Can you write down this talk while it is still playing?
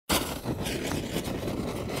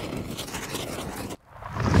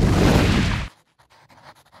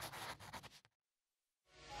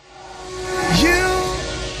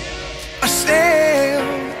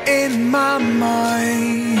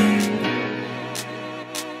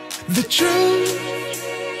The truth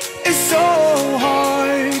is so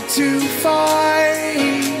hard to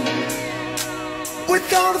find.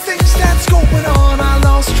 With all the things that's going on, I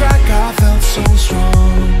lost track, I felt so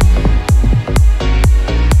strong.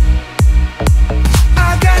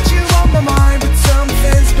 I got you on my mind, but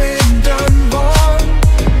something's been done wrong.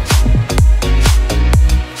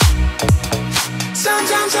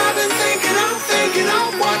 Sometimes I've been thinking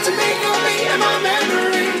of what to make of me and my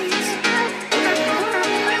memories.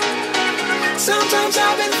 Sometimes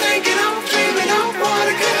I've been thinking of, dreaming of what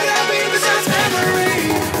it could have been besides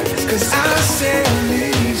memories. 'Cause I still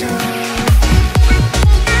need you.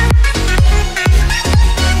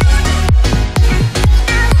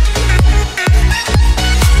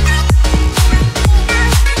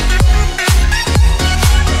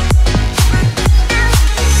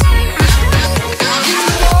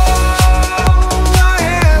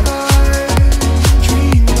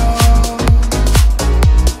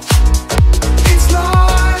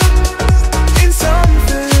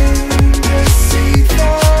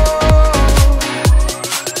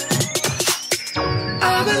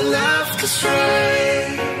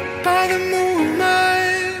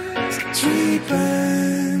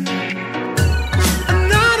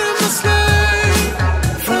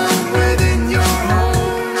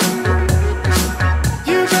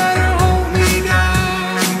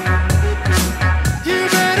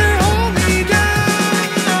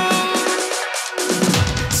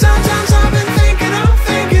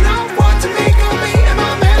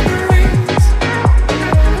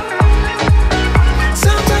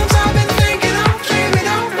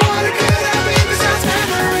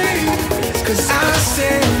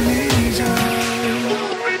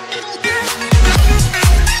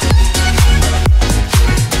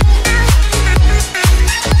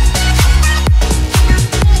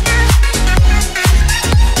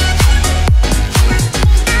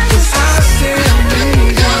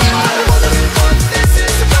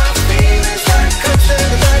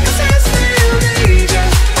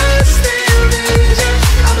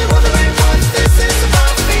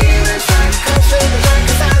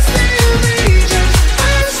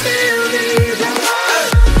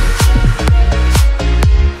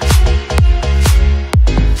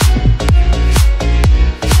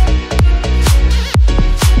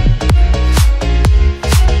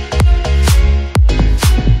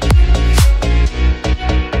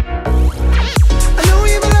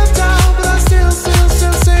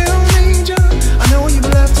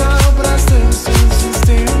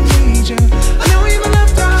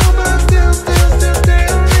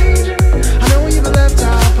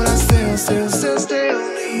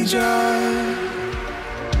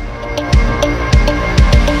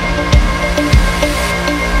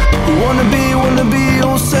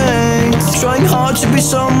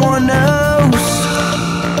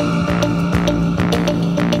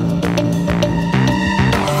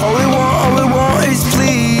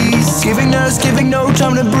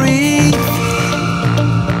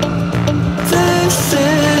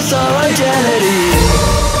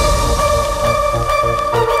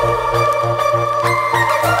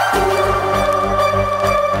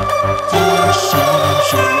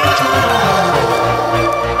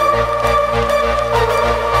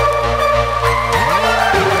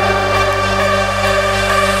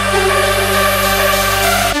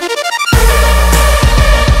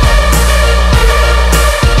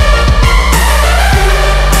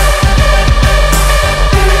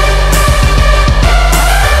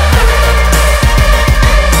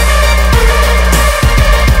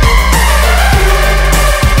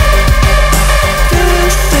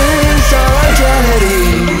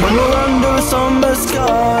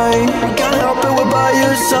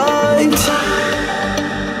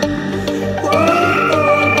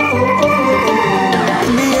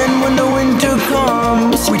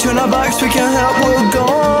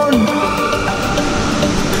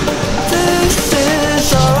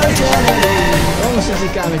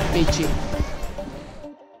 Met beetje